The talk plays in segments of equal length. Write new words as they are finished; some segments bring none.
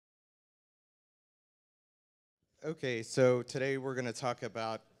Okay, so today we're going to talk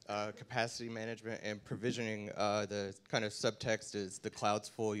about capacity management and provisioning. The kind of subtext is the cloud's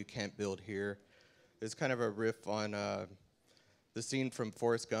full, you can't build here. It's kind of a riff on the scene from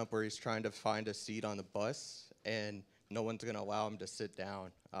Forrest Gump where he's trying to find a seat on the bus and no one's going to allow him to sit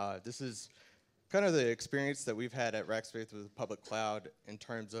down. This is kind of the experience that we've had at Rackspace with the public cloud in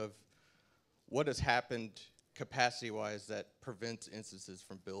terms of what has happened capacity-wise that prevents instances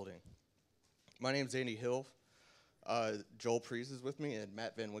from building. My name's Andy Hill. Joel Priest is with me, and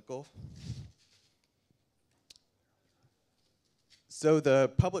Matt Van Winkle. So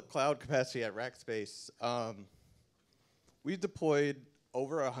the public cloud capacity at Rackspace, we've deployed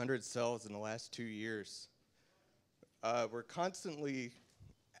over 100 cells in the last 2 years. We're constantly,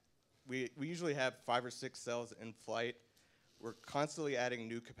 we usually have 5 or 6 cells in flight. We're constantly adding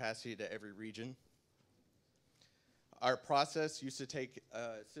new capacity to every region. Our process used to take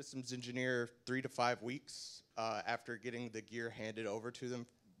a systems engineer 3 to 5 weeks after getting the gear handed over to them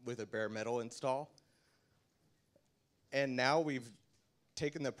with a bare metal install. And now we've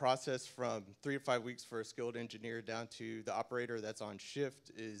taken the process from 3 to 5 weeks for a skilled engineer down to the operator that's on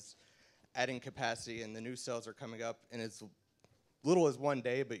shift is adding capacity, and the new cells are coming up, and it's little as 1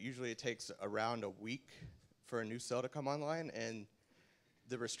 day, but usually it takes around a week for a new cell to come online, and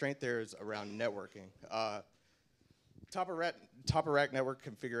the restraint there is around networking. Top of rack network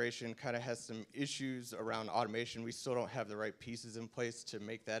configuration kind of has some issues around automation. We still don't have the right pieces in place to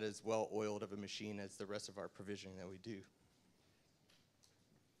make that as well oiled of a machine as the rest of our provisioning that we do.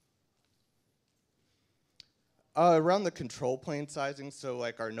 Around the control plane sizing, so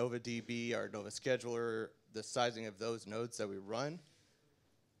like our Nova DB, our Nova scheduler, the sizing of those nodes that we run,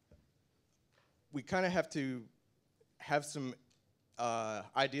 we kind of have to have some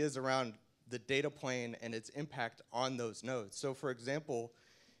ideas around the data plane and its impact on those nodes. So for example,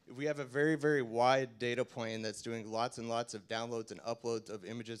 if we have a very, very wide data plane that's doing lots and lots of downloads and uploads of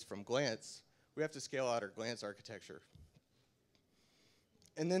images from Glance, we have to scale out our Glance architecture.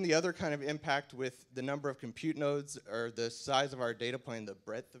 And then the other kind of impact with the number of compute nodes or the size of our data plane, the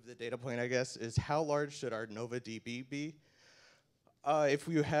breadth of the data plane, I guess, is how large should our Nova DB be? If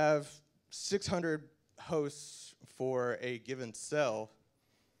we have 600 hosts for a given cell,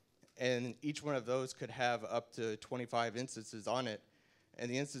 and each one of those could have up to 25 instances on it,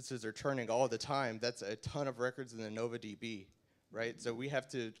 and the instances are churning all the time, that's a ton of records in the Nova DB, right? So we have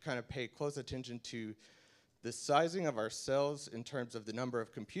to kind of pay close attention to the sizing of our cells in terms of the number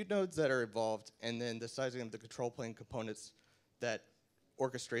of compute nodes that are involved, and then the sizing of the control plane components that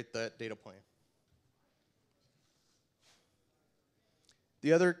orchestrate that data plane.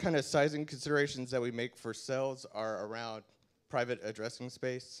 The other kind of sizing considerations that we make for cells are around private addressing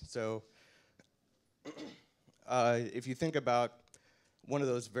space. So if you think about one of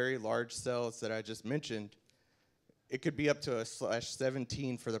those very large cells that I just mentioned, it could be up to a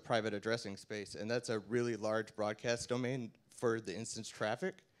 /17 for the private addressing space, and that's a really large broadcast domain for the instance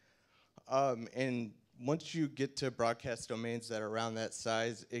traffic. And once you get to broadcast domains that are around that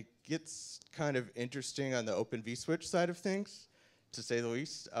size, it gets kind of interesting on the Open vSwitch side of things, to say the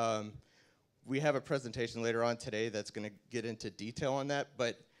least. We have a presentation later on today that's going to get into detail on that,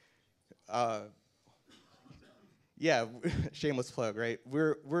 but yeah, shameless plug, right?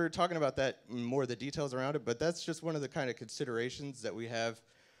 We're talking about that, more the details around it, but that's just one of the kind of considerations that we have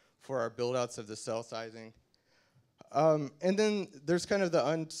for our build-outs of the cell sizing. And then there's kind of the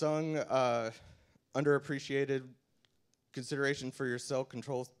unsung, underappreciated consideration for your cell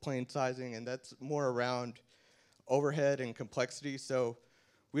control plane sizing, and that's more around overhead and complexity. So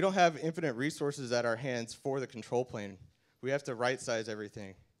we don't have infinite resources at our hands for the control plane. We have to right-size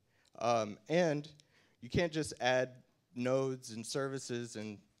everything. And you can't just add nodes and services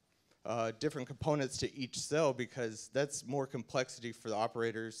and different components to each cell, because that's more complexity for the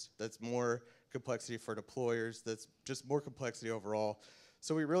operators, that's more complexity for deployers, that's just more complexity overall.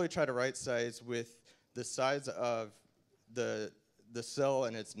 So we really try to right-size with the size of the cell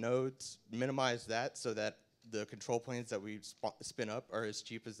and its nodes, minimize that so that the control planes that we spin up are as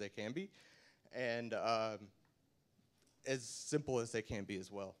cheap as they can be, and as simple as they can be as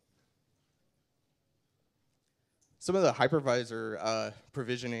well. Some of the hypervisor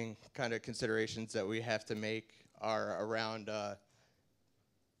provisioning kind of considerations that we have to make are around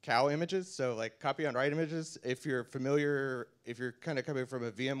cow images, so like copy on write images. If you're familiar, if you're kind of coming from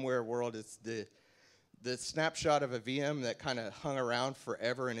a VMware world, it's the snapshot of a VM that kind of hung around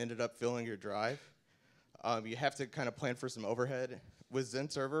forever and ended up filling your drive. You have to kind of plan for some overhead. With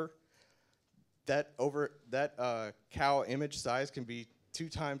XenServer, that cow image size can be 2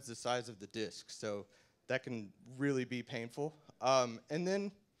 times the size of the disk, so that can really be painful. And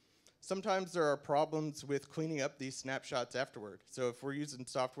then Sometimes there are problems with cleaning up these snapshots afterward. So if we're using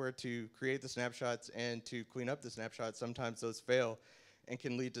software to create the snapshots and to clean up the snapshots, sometimes those fail and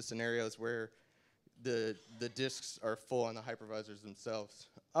can lead to scenarios where the disks are full on the hypervisors themselves.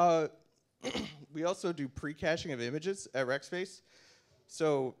 We also do pre-caching of images at Rackspace.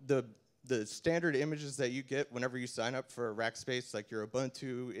 So the standard images that you get whenever you sign up for a Rackspace, like your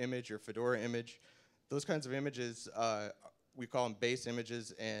Ubuntu image, your Fedora image, those kinds of images, we call them base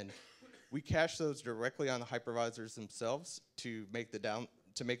images, and we cache those directly on the hypervisors themselves to make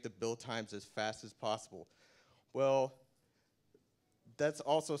the build times as fast as possible. Well, that's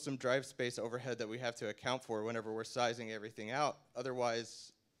also some drive space overhead that we have to account for whenever we're sizing everything out.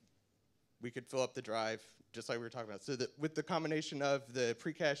 Otherwise, we could fill up the drive just like we were talking about. So with the combination of the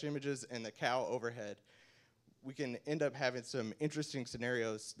pre-cache images and the cow overhead, we can end up having some interesting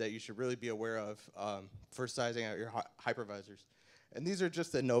scenarios that you should really be aware of for sizing out your hypervisors. And these are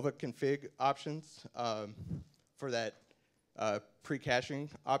just the Nova config options for that pre-caching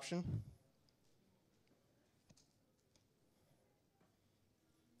option.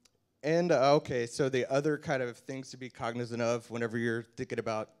 And okay, so the other kind of things to be cognizant of whenever you're thinking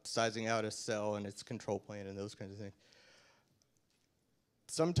about sizing out a cell and its control plane and those kinds of things.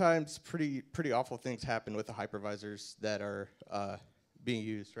 Sometimes pretty awful things happen with the hypervisors that are being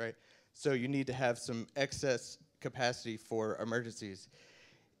used, right? So you need to have some excess capacity for emergencies.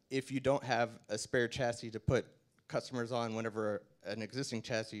 If you don't have a spare chassis to put customers on whenever an existing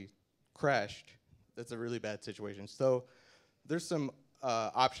chassis crashed, that's a really bad situation. So there's some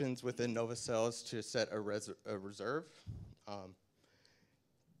options within Nova Cells to set a reserve.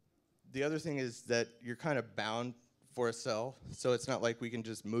 The other thing is that you're kind of bound for a cell, so it's not like we can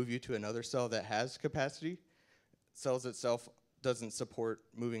just move you to another cell that has capacity. Cells itself doesn't support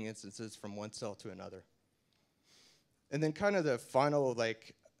moving instances from one cell to another. And then kind of the final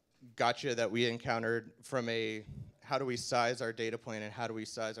gotcha that we encountered from a how do we size our data plane and how do we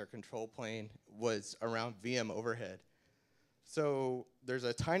size our control plane was around VM overhead. So there's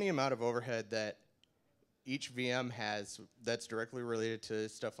a tiny amount of overhead that each VM has that's directly related to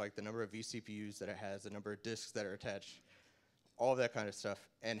stuff like the number of vCPUs that it has, the number of disks that are attached, all of that kind of stuff.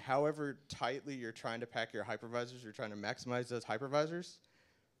 And however tightly you're trying to pack your hypervisors, you're trying to maximize those hypervisors,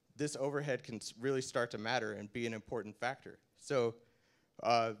 this overhead can really start to matter and be an important factor. So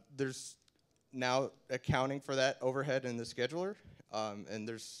there's now accounting for that overhead in the scheduler, and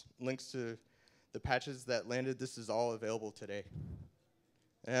there's links to the patches that landed. This is all available today.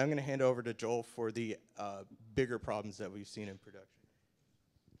 And I'm going to hand over to Joel for the bigger problems that we've seen in production.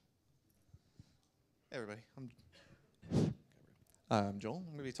 Hey everybody, I'm Joel. I'm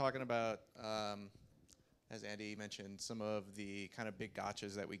going to be talking about, as Andy mentioned, some of the kind of big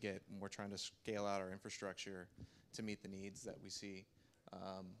gotchas that we get when we're trying to scale out our infrastructure to meet the needs that we see.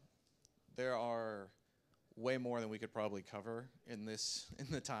 There are way more than we could probably cover in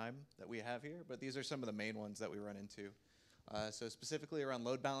the time that we have here, but these are some of the main ones that we run into. So specifically around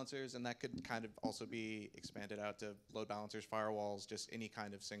load balancers, and that could kind of also be expanded out to load balancers, firewalls, just any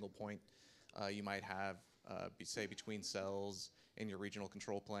kind of single point you might have, say between cells in your regional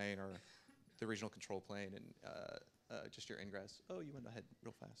control plane or the regional control plane and just your ingress. Oh, you went ahead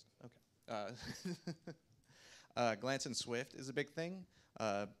real fast. Okay. Glance and Swift is a big thing.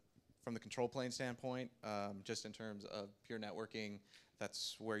 From the control plane standpoint, just in terms of pure networking,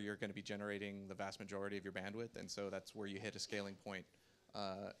 that's where you're going to be generating the vast majority of your bandwidth, and so that's where you hit a scaling point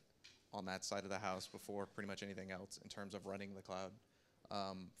on that side of the house before pretty much anything else in terms of running the cloud.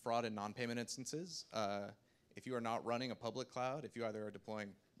 Fraud and non-payment instances. If you are not running a public cloud, if you either are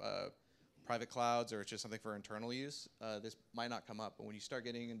deploying private clouds or it's just something for internal use, this might not come up. But when you start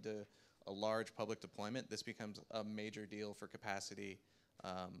getting into a large public deployment, this becomes a major deal for capacity.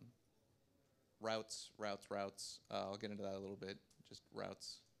 Routes. I'll get into that a little bit. Just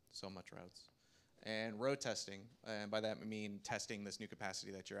routes, so much routes. And road testing, and by that I mean testing this new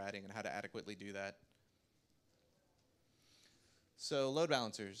capacity that you're adding and how to adequately do that. So load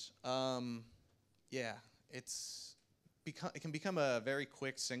balancers, yeah, it can become a very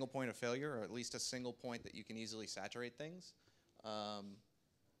quick single point of failure, or at least a single point that you can easily saturate things.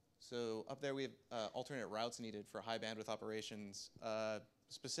 So up there we have alternate routes needed for high bandwidth operations.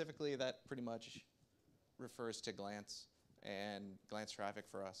 Specifically, that pretty much refers to Glance and Glance traffic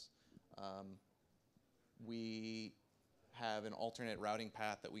for us. We have an alternate routing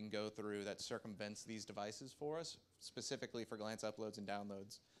path that we can go through that circumvents these devices for us, specifically for Glance uploads and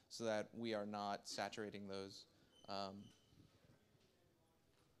downloads, so that we are not saturating those.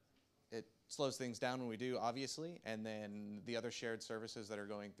 It slows things down when we do, obviously, and then the other shared services that are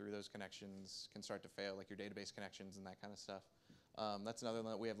going through those connections can start to fail, like your database connections and that kind of stuff. That's another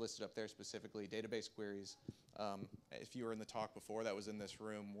one that we have listed up there specifically, database queries. If you were in the talk before that was in this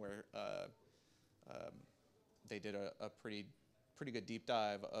room where they did a pretty good deep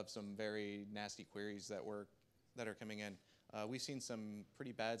dive of some very nasty queries that are coming in. We've seen some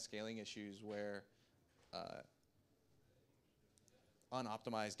pretty bad scaling issues where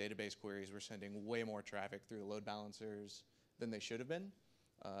unoptimized database queries were sending way more traffic through the load balancers than they should have been,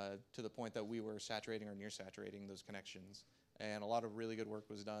 to the point that we were saturating or near saturating those connections. And a lot of really good work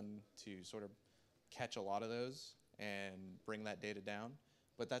was done to sort of catch a lot of those and bring that data down.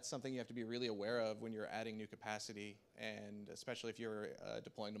 But that's something you have to be really aware of when you're adding new capacity, and especially if you're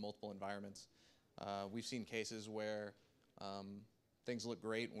deploying to multiple environments. We've seen cases where things look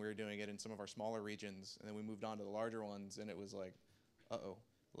great when we were doing it in some of our smaller regions, and then we moved on to the larger ones, and it was like, uh-oh,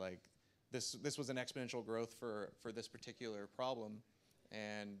 like this was an exponential growth for this particular problem,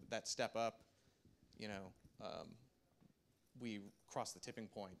 and that step up, you know, we crossed the tipping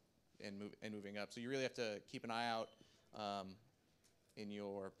point in moving up. So you really have to keep an eye out in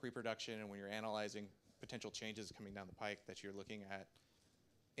your pre-production and when you're analyzing potential changes coming down the pike that you're looking at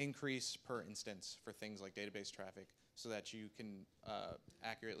increase per instance for things like database traffic so that you can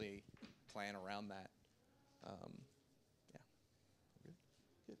accurately plan around that. Yeah.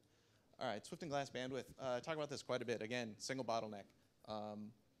 Good. All right, Swift and Glass bandwidth. Talk about this quite a bit. Again, single bottleneck.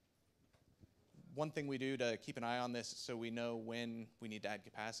 One thing we do to keep an eye on this so we know when we need to add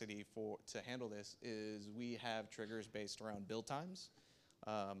capacity to handle this is we have triggers based around build times,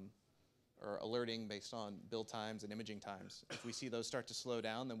 or alerting based on build times and imaging times. If we see those start to slow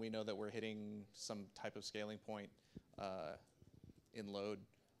down, then we know that we're hitting some type of scaling point in load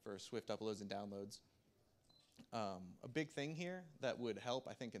for Swift uploads and downloads. A big thing here that would help,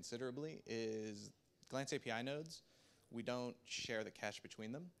 I think, considerably is Glance API nodes. We don't share the cache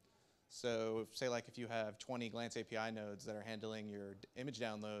between them. So say like if you have 20 Glance API nodes that are handling your image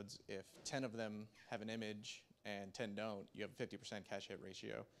downloads, if 10 of them have an image and 10 don't, you have a 50% cache hit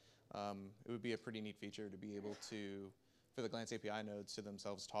ratio. It would be a pretty neat feature to be able to, for the Glance API nodes to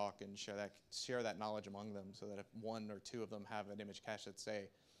themselves talk and share that knowledge among them, so that if one or two of them have an image cache that's, say,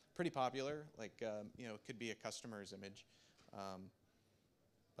 pretty popular, like you know, it could be a customer's image,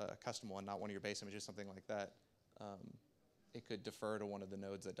 a custom one, not one of your base images, something like that. It could defer to one of the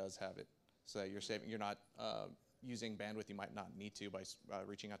nodes that does have it, so that you're not using bandwidth you might not need to by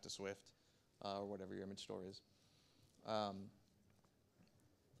reaching out to Swift or whatever your image store is.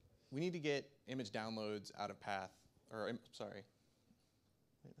 We need to get image downloads out of path, or sorry,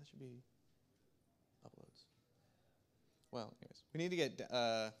 wait, that should be uploads. Well, anyways, we need to get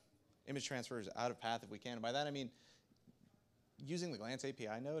image transfers out of path if we can. And by that I mean using the Glance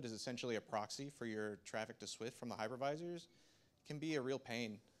API node is essentially a proxy for your traffic to Swift from the hypervisors. Can be a real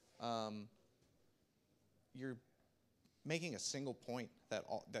pain. You're making a single point that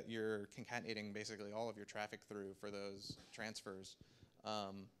you're concatenating basically all of your traffic through for those transfers.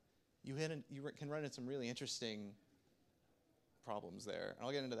 You can run into some really interesting problems there. And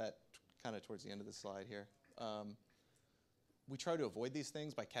I'll get into that kind of towards the end of the slide here. We try to avoid these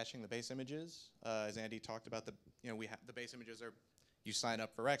things by caching the base images. As Andy talked about, the base images are, you sign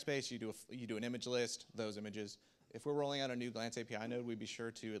up for Rackspace, you do an image list, those images. If we're rolling out a new Glance API node, we'd be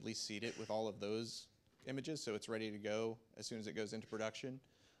sure to at least seed it with all of those images so it's ready to go as soon as it goes into production.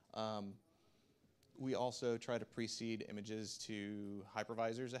 We also try to pre-seed images to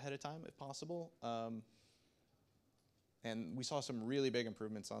hypervisors ahead of time if possible. And we saw some really big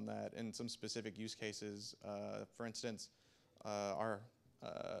improvements on that in some specific use cases. For instance, our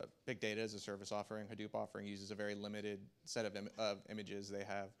big data as a service offering, Hadoop offering, uses a very limited set of images they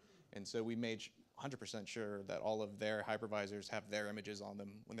have. And so we made 100% sure that all of their hypervisors have their images on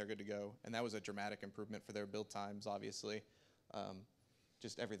them when they're good to go. And that was a dramatic improvement for their build times, obviously.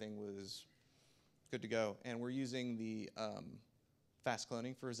 Just everything was good to go. And we're using the fast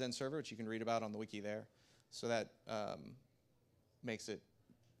cloning for Zen Server, which you can read about on the wiki there. So that makes it,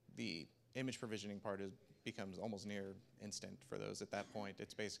 the image provisioning part becomes almost near instant for those at that point.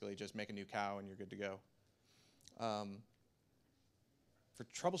 It's basically just make a new cow and you're good to go. For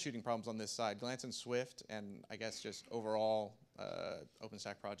troubleshooting problems on this side, Glance and Swift, and I guess just overall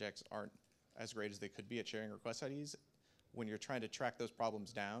OpenStack projects aren't as great as they could be at sharing request IDs. When you're trying to track those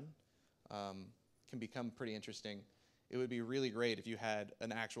problems down, can become pretty interesting. It would be really great if you had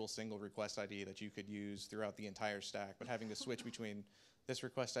an actual single request ID that you could use throughout the entire stack, but having to switch between this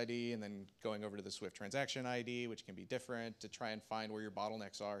request ID and then going over to the Swift transaction ID, which can be different, to try and find where your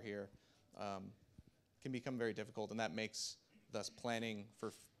bottlenecks are here, can become very difficult, and that makes thus planning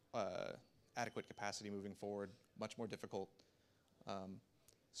for adequate capacity moving forward much more difficult.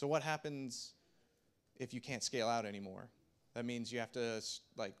 So what happens if you can't scale out anymore? That means you have to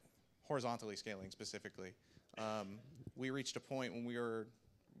like horizontally scaling specifically. We reached a point when we were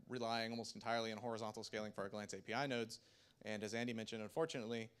relying almost entirely on horizontal scaling for our Glance API nodes, and as Andy mentioned,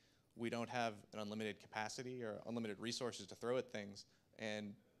 unfortunately, we don't have an unlimited capacity or unlimited resources to throw at things,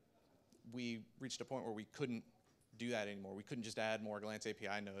 and we reached a point where we couldn't do that anymore. We couldn't just add more Glance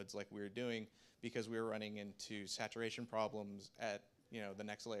API nodes like we were doing because we were running into saturation problems at the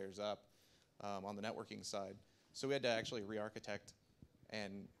next layers up on the networking side. So we had to actually re-architect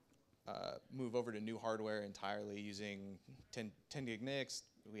and move over to new hardware entirely using 10 gig NICs.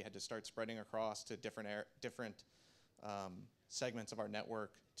 We had to start spreading across to different segments of our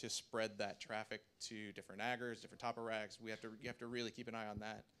network to spread that traffic to different aggers, different top of racks. You have to really keep an eye on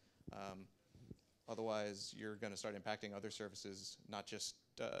that. Otherwise, you're going to start impacting other services, not just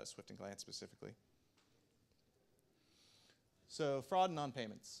Swift and Glance specifically. So fraud and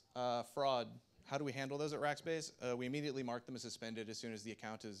non-payments. Fraud, how do we handle those at Rackspace? We immediately mark them as suspended as soon as the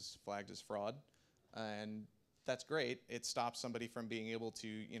account is flagged as fraud. And that's great. It stops somebody from being able to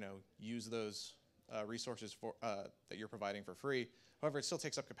use those resources that you're providing for free. However, it still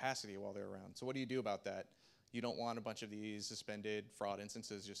takes up capacity while they're around. So what do you do about that? You don't want a bunch of these suspended fraud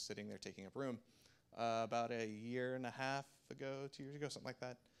instances just sitting there taking up room. About a year and a half ago, 2 years ago, something like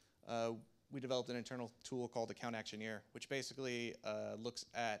that, we developed an internal tool called Account Actioneer, which basically looks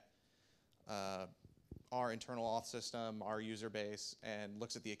at our internal auth system, our user base, and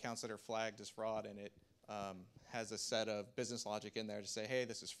looks at the accounts that are flagged as fraud, and it has a set of business logic in there to say, hey,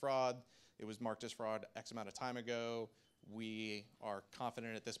 this is fraud. It was marked as fraud X amount of time ago. We are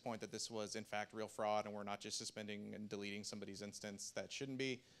confident at this point that this was in fact real fraud and we're not just suspending and deleting somebody's instance that shouldn't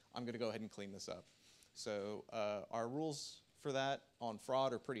be. I'm going to go ahead and clean this up. So our rules for that on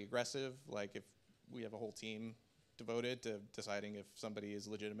fraud are pretty aggressive. Like if we have a whole team devoted to deciding if somebody is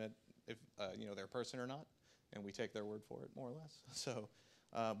legitimate, if they're a person or not, and we take their word for it more or less. So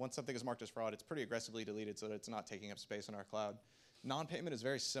once something is marked as fraud, it's pretty aggressively deleted so that it's not taking up space in our cloud. Non-payment is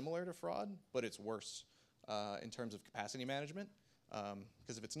very similar to fraud, but it's worse in terms of capacity management.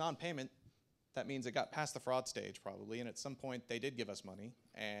 Because if it's non-payment, that means it got past the fraud stage probably, and at some point they did give us money,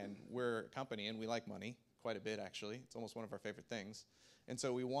 and we're a company and we like money quite a bit actually. It's almost one of our favorite things, and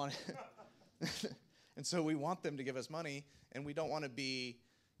so we want them to give us money, and we don't want to be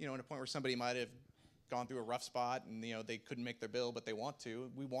in a point where somebody might have gone through a rough spot and they couldn't make their bill, but they want to.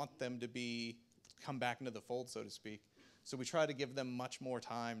 We want them to come back into the fold, so to speak. So we try to give them much more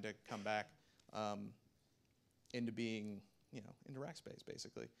time to come back into being, into Rackspace,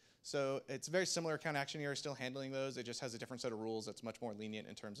 basically. So it's very similar. Account Actioneer is still handling those. It just has a different set of rules that's much more lenient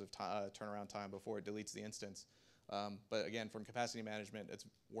in terms of turnaround time before it deletes the instance. But again, from capacity management, it's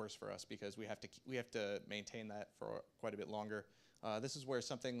worse for us because we have to maintain that for quite a bit longer. This is where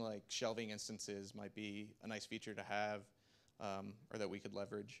something like shelving instances might be a nice feature to have, or that we could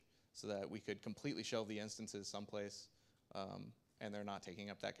leverage, so that we could completely shelve the instances someplace. And they're not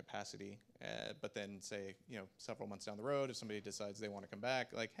taking up that capacity. But then say, several months down the road, if somebody decides they want to come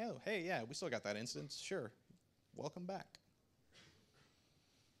back, like, hey, yeah, we still got that instance, sure, welcome back.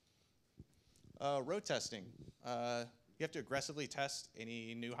 Road testing. You have to aggressively test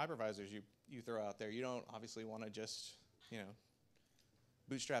any new hypervisors you throw out there. You don't obviously want to just,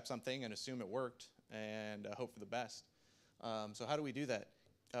 bootstrap something and assume it worked and hope for the best. So how do we do that?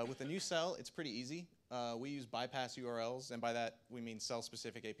 With a new cell, it's pretty easy. We use bypass URLs, and by that we mean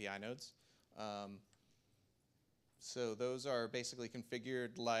cell-specific API nodes. So those are basically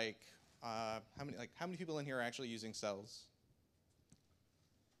configured like how many people in here are actually using cells?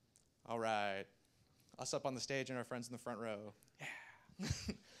 All right, us up on the stage and our friends in the front row.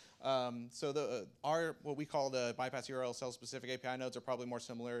 Yeah. So what we call the bypass URL cell-specific API nodes are probably more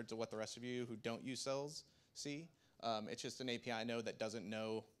similar to what the rest of you who don't use cells see. It's just an API node that doesn't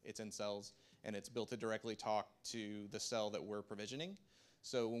know it's in cells, and it's built to directly talk to the cell that we're provisioning.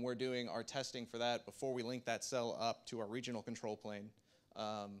 So when we're doing our testing for that, before we link that cell up to our regional control plane,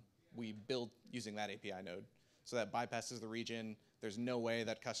 we build using that API node. So that bypasses the region. There's no way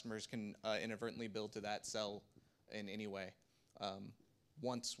that customers can inadvertently build to that cell in any way.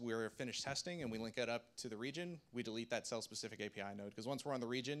 Once we're finished testing and we link it up to the region, we delete that cell-specific API node, because once we're on the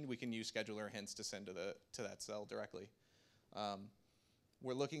region, we can use scheduler hints to send to that cell directly.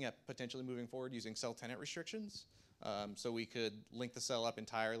 We're looking at potentially moving forward using cell tenant restrictions. So we could link the cell up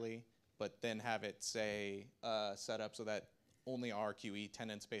entirely, but then have it, say, set up so that only our QE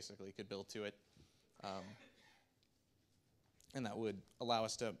tenants basically could build to it. And that would allow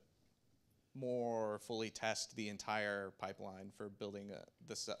us to more fully test the entire pipeline for building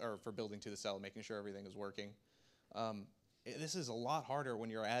to the cell, making sure everything is working. this is a lot harder when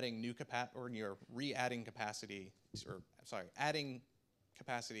you're adding new capacity, or when you're re-adding capacity, or sorry, adding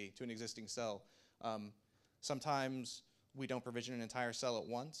capacity to an existing cell. Sometimes we don't provision an entire cell at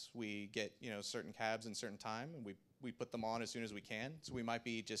once. We get certain cabs in certain time, and we put them on as soon as we can. So it might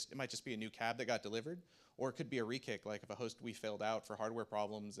just be a new cab that got delivered, or it could be a re-kick, like if a host we failed out for hardware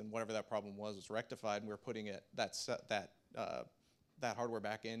problems and whatever that problem was rectified, and we're putting that hardware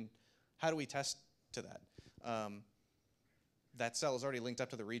back in. How do we test to that? That cell is already linked up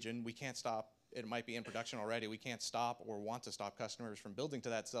to the region. We can't stop. It might be in production already. We can't stop or want to stop customers from building to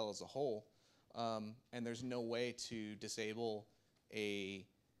that cell as a whole. And there's no way to disable a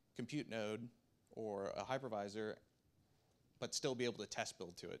compute node or a hypervisor, but still be able to test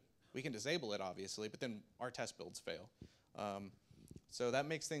build to it. We can disable it, obviously, but then our test builds fail. So that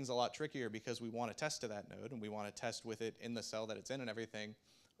makes things a lot trickier because we want to test to that node, and we want to test with it in the cell that it's in and everything.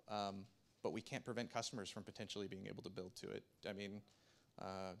 But we can't prevent customers from potentially being able to build to it. I mean,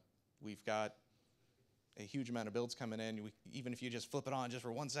 we've got a huge amount of builds coming in. Even if you just flip it on just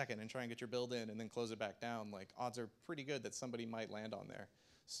for 1 second and try and get your build in and then close it back down, like, odds are pretty good that somebody might land on there.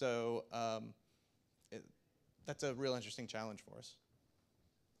 So that's a real interesting challenge for us.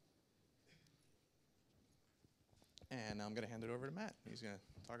 And I'm going to hand it over to Matt. He's going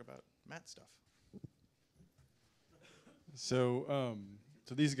to talk about Matt stuff. So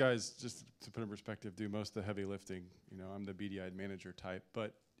these guys, just to put in perspective, do most of the heavy lifting. I'm the beady-eyed manager type,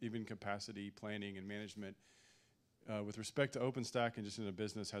 but even capacity planning and management, with respect to OpenStack and just in a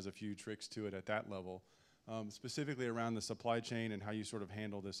business, has a few tricks to it at that level, specifically around the supply chain and how you sort of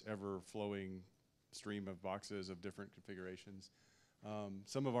handle this ever-flowing stream of boxes of different configurations.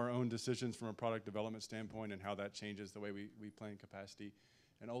 Some of our own decisions from a product development standpoint and how that changes the way we plan capacity.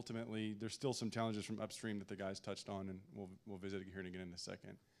 And ultimately, there's still some challenges from upstream that the guys touched on, and we'll visit here again in a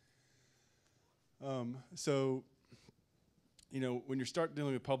second. When you start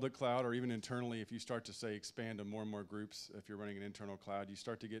dealing with public cloud, or even internally, if you start to, say, expand to more and more groups, if you're running an internal cloud, you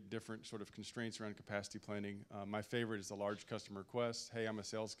start to get different sort of constraints around capacity planning. My favorite is the large customer request. Hey, I'm a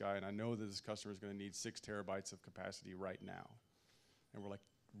sales guy, and I know that this customer is going to need 6 terabytes of capacity right now. And we're like,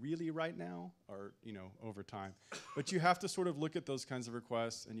 really right now? Or, over time. But you have to sort of look at those kinds of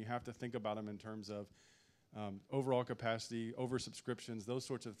requests, and you have to think about them in terms of overall capacity, oversubscriptions, those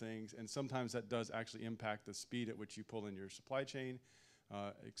sorts of things. And sometimes that does actually impact the speed at which you pull in your supply chain,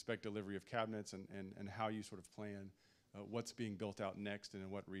 expect delivery of cabinets, and how you sort of plan what's being built out next and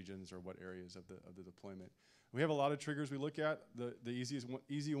in what regions or what areas of the deployment. We have a lot of triggers we look at. The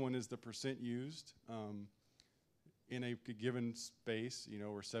easy one is the percent used. In a given space,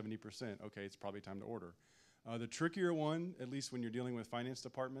 we're 70%. Okay, it's probably time to order. The trickier one, at least when you're dealing with finance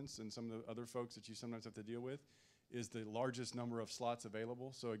departments and some of the other folks that you sometimes have to deal with, is the largest number of slots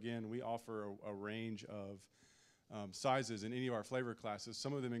available. So again, we offer a range of sizes in any of our flavor classes.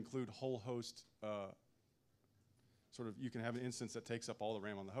 Some of them include whole host, you can have an instance that takes up all the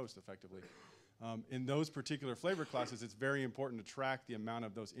RAM on the host effectively. In those particular flavor classes, it's very important to track the amount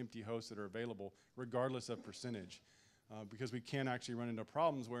of those empty hosts that are available, regardless of percentage. Because we can actually run into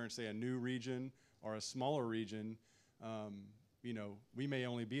problems where in, say, a new region or a smaller region, we may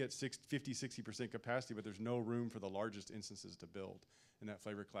only be at 50, 60% capacity, but there's no room for the largest instances to build in that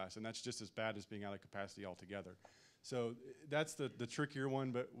flavor class. And that's just as bad as being out of capacity altogether. So that's the trickier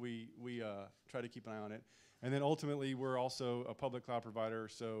one, but we try to keep an eye on it. And then ultimately, we're also a public cloud provider,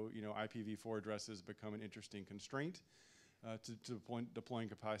 so IPv4 addresses become an interesting constraint to deploying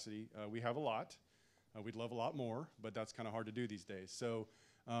capacity. We have a lot. We'd love a lot more, but that's kind of hard to do these days. So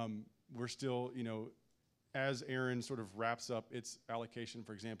we're still, as Aaron sort of wraps up its allocation,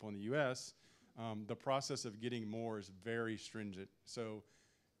 for example, in the US, the process of getting more is very stringent. So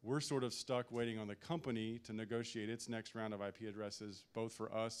we're sort of stuck waiting on the company to negotiate its next round of IP addresses, both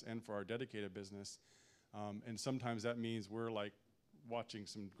for us and for our dedicated business. And sometimes that means we're like watching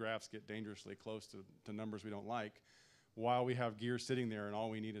some graphs get dangerously close to numbers we don't like, while we have gear sitting there and all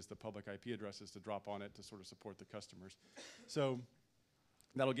we need is the public IP addresses to drop on it to sort of support the customers. So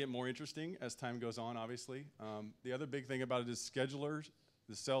that'll get more interesting as time goes on, obviously. The other big thing about it is schedulers,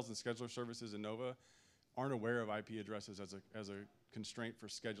 the sales and scheduler services in Nova aren't aware of IP addresses as a constraint for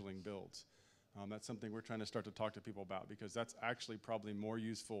scheduling builds. That's something we're trying to start to talk to people about, because that's actually probably more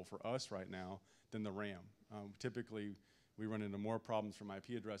useful for us right now than the RAM. Typically, we run into more problems from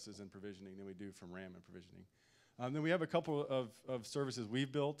IP addresses and provisioning than we do from RAM and provisioning. Then we have a couple of services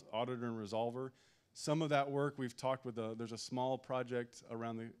we've built, Auditor and Resolver. Some of that work we've talked with, there's a small project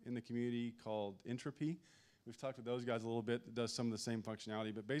in the community called Entropy. We've talked with those guys a little bit that does some of the same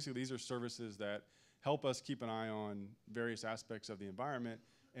functionality, but basically these are services that help us keep an eye on various aspects of the environment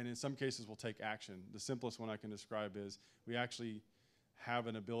and in some cases will take action. The simplest one I can describe is we actually have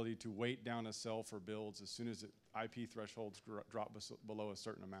an ability to weight down a cell for builds as soon as IP thresholds drop below a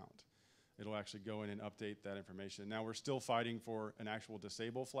certain amount. It'll actually go in and update that information. Now we're still fighting for an actual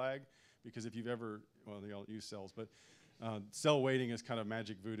disable flag, because if you've ever, well, they don't use cells, but cell weighting is kind of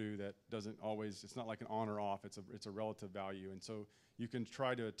magic voodoo that doesn't always, it's not like an on or off, it's a relative value. And so you can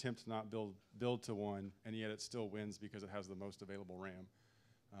try to attempt to not build to one, and yet it still wins because it has the most available RAM.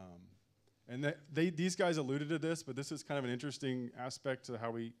 And these guys alluded to this, but this is kind of an interesting aspect to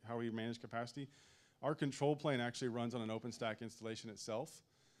how we manage capacity. Our control plane actually runs on an OpenStack installation itself.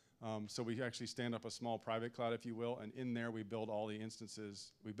 So we actually stand up a small private cloud, if you will, and in there we build all the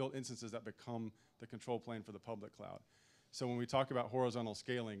instances. We build instances that become the control plane for the public cloud. So when we talk about horizontal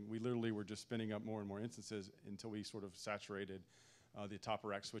scaling, we literally were just spinning up more and more instances until we sort of saturated the top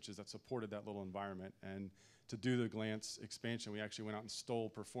rack switches that supported that little environment. And to do the Glance expansion, we actually went out and stole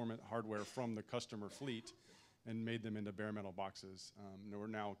performant hardware from the customer fleet and made them into bare metal boxes. And we're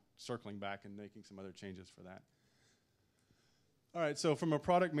now circling back and making some other changes for that. All right, so from a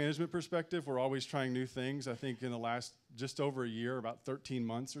product management perspective, we're always trying new things. I think in the last just over a year, about 13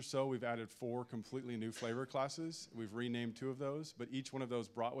 months or so, we've added 4 completely new flavor classes. We've renamed 2 of those, but each one of those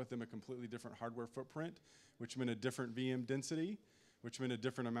brought with them a completely different hardware footprint, which meant a different VM density, which meant a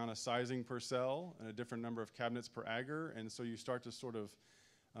different amount of sizing per cell, and a different number of cabinets per agar. And so you start to sort of,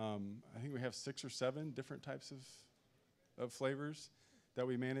 I think we have 6 or 7 different types of flavors that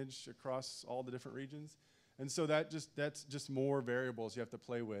we manage across all the different regions. And so that's just more variables you have to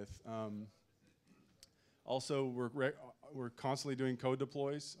play with. Also, we're constantly doing code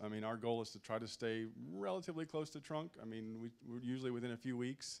deploys. I mean, our goal is to try to stay relatively close to trunk. I mean, we're usually within a few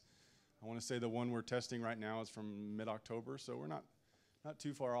weeks. I want to say the one we're testing right now is from mid-October, so we're not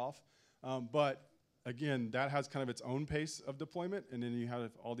too far off. But again, that has kind of its own pace of deployment, and then you have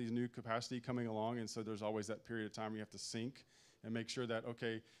all these new capacity coming along, and so there's always that period of time where you have to sync and make sure that,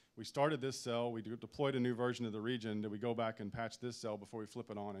 okay, we started this cell, we deployed a new version of the region, did we go back and patch this cell before we flip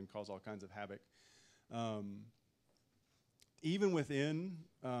it on and cause all kinds of havoc? Even within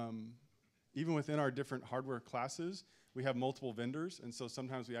our different hardware classes, we have multiple vendors, and so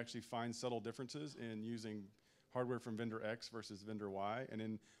sometimes we actually find subtle differences in using hardware from vendor X versus vendor Y. And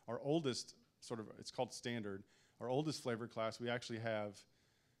in our oldest it's called standard, our oldest flavor class, we actually have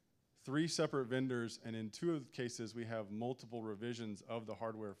 3 separate vendors, and in 2 of the cases, we have multiple revisions of the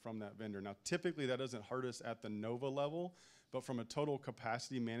hardware from that vendor. Now, typically, that doesn't hurt us at the Nova level, but from a total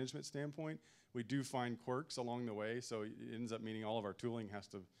capacity management standpoint, we do find quirks along the way, so it ends up meaning all of our tooling has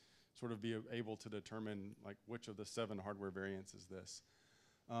to sort of be able to determine like which of the 7 hardware variants is this.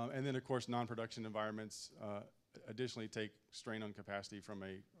 And then, of course, non-production environments additionally take strain on capacity from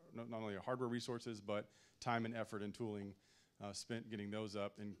not only hardware resources, but time and effort and tooling spent getting those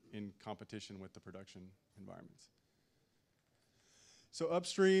up in competition with the production environments. So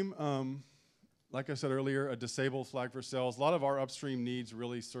upstream, like I said earlier, a disable flag for cells. A lot of our upstream needs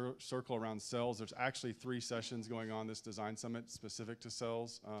really circle around cells. There's actually 3 sessions going on this design summit specific to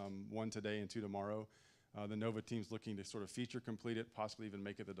cells, 1 today and 2 tomorrow. The Nova team's looking to sort of feature complete it, possibly even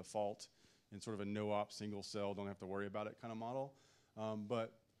make it the default in sort of a no-op single cell, don't have to worry about it kind of model.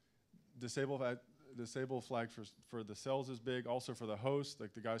 But disable flag for the cells is big. Also for the host,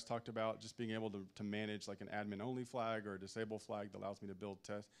 like the guys talked about, just being able to manage like an admin-only flag or a disable flag that allows me to build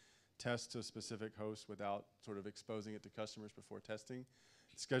tests to a specific host without sort of exposing it to customers before testing.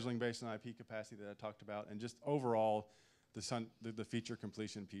 Scheduling based on IP capacity that I talked about, and just overall the feature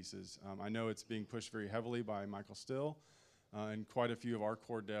completion pieces. I know it's being pushed very heavily by Michael Still, and quite a few of our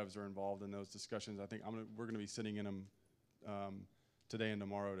core devs are involved in those discussions. I think we're going to be sitting in them today and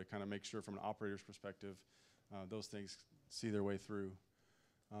tomorrow to kind of make sure from an operator's perspective those things see their way through.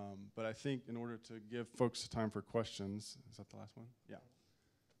 But I think in order to give folks time for questions, is that the last one? Yeah.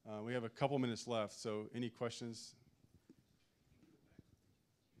 We have a couple minutes left, so any questions?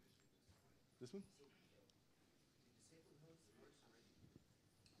 This one?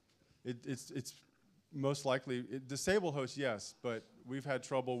 It's most likely, disable host, yes, but we've had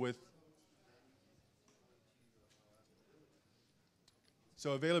trouble with.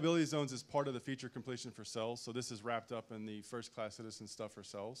 So availability zones is part of the feature completion for cells. So this is wrapped up in the first class citizen stuff for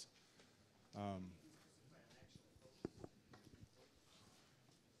cells.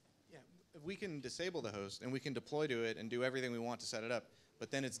 Yeah, we can disable the host and we can deploy to it and do everything we want to set it up,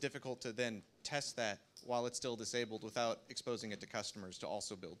 but then it's difficult to then test that while it's still disabled without exposing it to customers to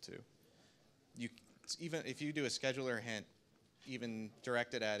also build to. Even if you do a scheduler hint, even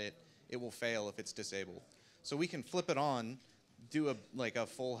directed at it, it will fail if it's disabled. So we can flip it on, do a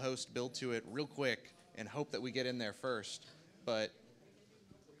full host build to it real quick and hope that we get in there first, but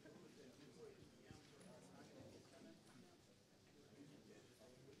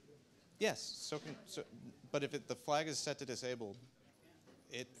Yes. But if the flag is set to disabled,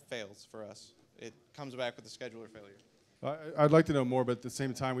 it fails for us. It comes back with a scheduler failure. I'd like to know more, but at the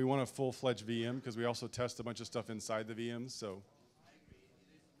same time, we want a full-fledged VM because we also test a bunch of stuff inside the VMs. So,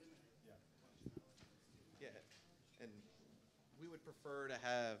 Yeah, and we would prefer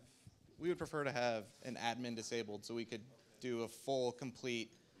to have an admin disabled so we could do a full, complete.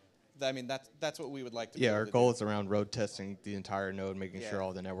 I mean, that's what we would like to do. Yeah, our goal is around road testing the entire node, making sure Yeah.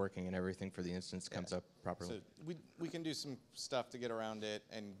 all the networking and everything for the instance comes up properly. So we can do some stuff to get around it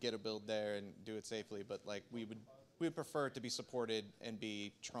and get a build there and do it safely, but like we would prefer it to be supported and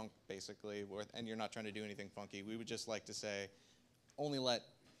be trunk basically, and you're not trying to do anything funky. We would just like to say, only let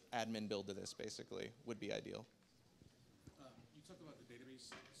admin build to this basically would be ideal. You talked about the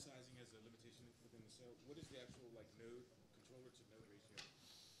database sizing as a limitation within the cell. What is the actual like node controller to node ratio?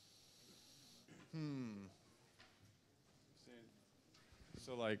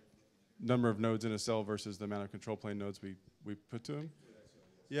 so like number of nodes in a cell versus the amount of control plane nodes we put to them.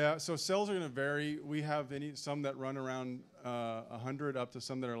 Yeah, so cells are going to vary. We have some that run around 100 up to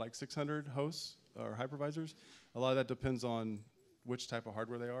some that are like 600 hosts or hypervisors. A lot of that depends on which type of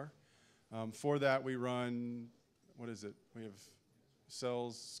hardware they are. For that, we run, what is it? We have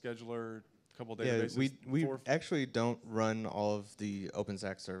cells, scheduler, a couple databases. Yeah, we actually don't run all of the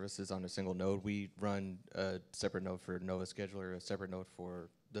OpenStack services on a single node. We run a separate node for Nova Scheduler, a separate node for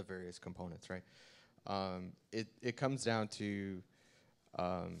the various components, right? It comes down to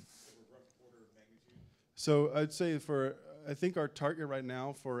So I'd say I think our target right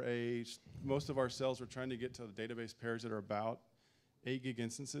now for most of our cells, we're trying to get to the database pairs that are about 8 gig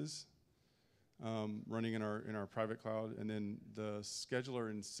instances running in our private cloud, and then the scheduler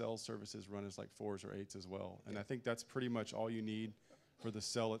and cell services run as like 4s or 8s as well. And I think that's pretty much all you need for the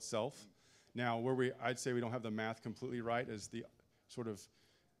cell itself. Now, I'd say we don't have the math completely right is the sort of,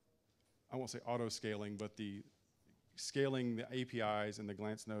 I won't say auto scaling, but the scaling the APIs and the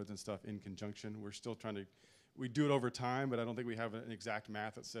glance nodes and stuff in conjunction. We're still we do it over time, but I don't think we have an exact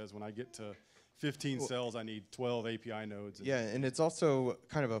math that says when I get to 15 cells, I need 12 API nodes. yeah, and it's also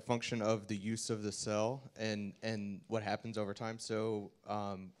kind of a function of the use of the cell and what happens over time. So,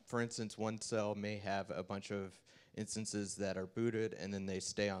 for instance, one cell may have a bunch of instances that are booted and then they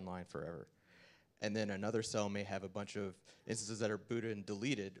stay online forever. And then another cell may have a bunch of instances that are booted and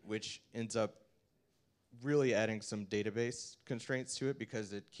deleted, which ends up really adding some database constraints to it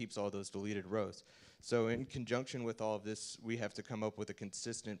because it keeps all those deleted rows. So in conjunction with all of this, we have to come up with a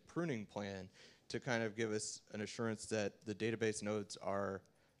consistent pruning plan to kind of give us an assurance that the database nodes are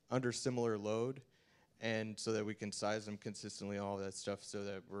under similar load, and so that we can size them consistently, all that stuff, so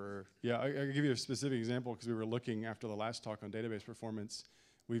that we're... Yeah, I'll give you a specific example because we were looking after the last talk on database performance.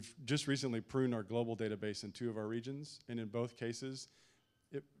 We've just recently pruned our global database in 2 of our regions, and in both cases,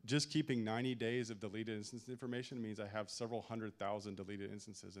 just keeping 90 days of deleted instance information means I have several 100,000 deleted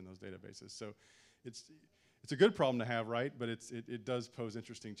instances in those databases. So it's a good problem to have, right? But it does pose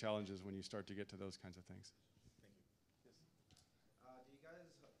interesting challenges when you start to get to those kinds of things. Thank you. Yes. Do you guys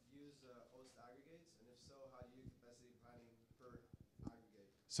use host aggregates? And if so, how do you capacity planning per aggregate?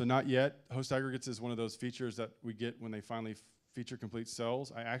 So not yet. Host aggregates is one of those features that we get when they finally feature complete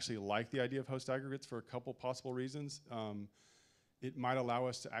cells. I actually like the idea of host aggregates for a couple possible reasons. It might allow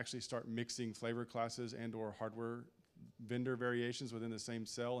us to actually start mixing flavor classes and or hardware vendor variations within the same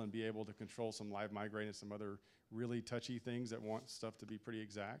cell and be able to control some live migrate and some other really touchy things that want stuff to be pretty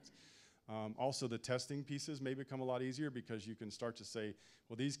exact. Also, the testing pieces may become a lot easier because you can start to say,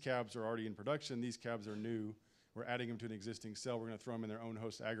 well, these cabs are already in production, these cabs are new, we're adding them to an existing cell, we're gonna throw them in their own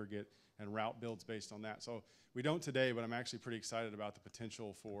host aggregate and route builds based on that. So we don't today, but I'm actually pretty excited about the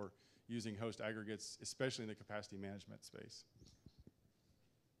potential for using host aggregates, especially in the capacity management space.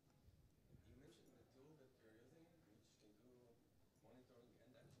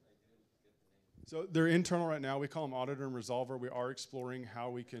 So they're internal right now. We call them Auditor and Resolver. We are exploring how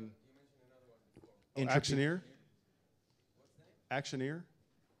we can. Actioneer. Actioneer.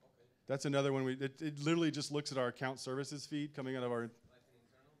 That's another one. It literally just looks at our account services feed coming out of our.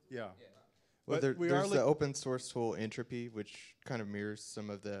 Yeah. Well, But we are there's the open source tool Entropy, which kind of mirrors some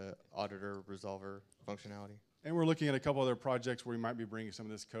of the Auditor Resolver functionality. And we're looking at a couple other projects where we might be bringing some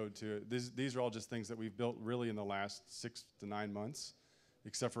of this code to it. These are all just things that we've built really in the last 6 to 9 months,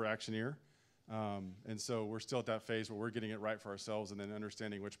 except for Actioneer. And so we're still at that phase where we're getting it right for ourselves and then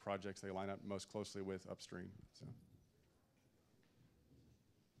understanding which projects they line up most closely with upstream. So.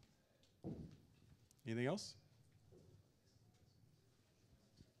 Anything else?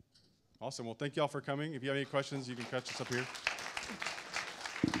 Awesome. Well, thank you all for coming. If you have any questions, you can catch us up here.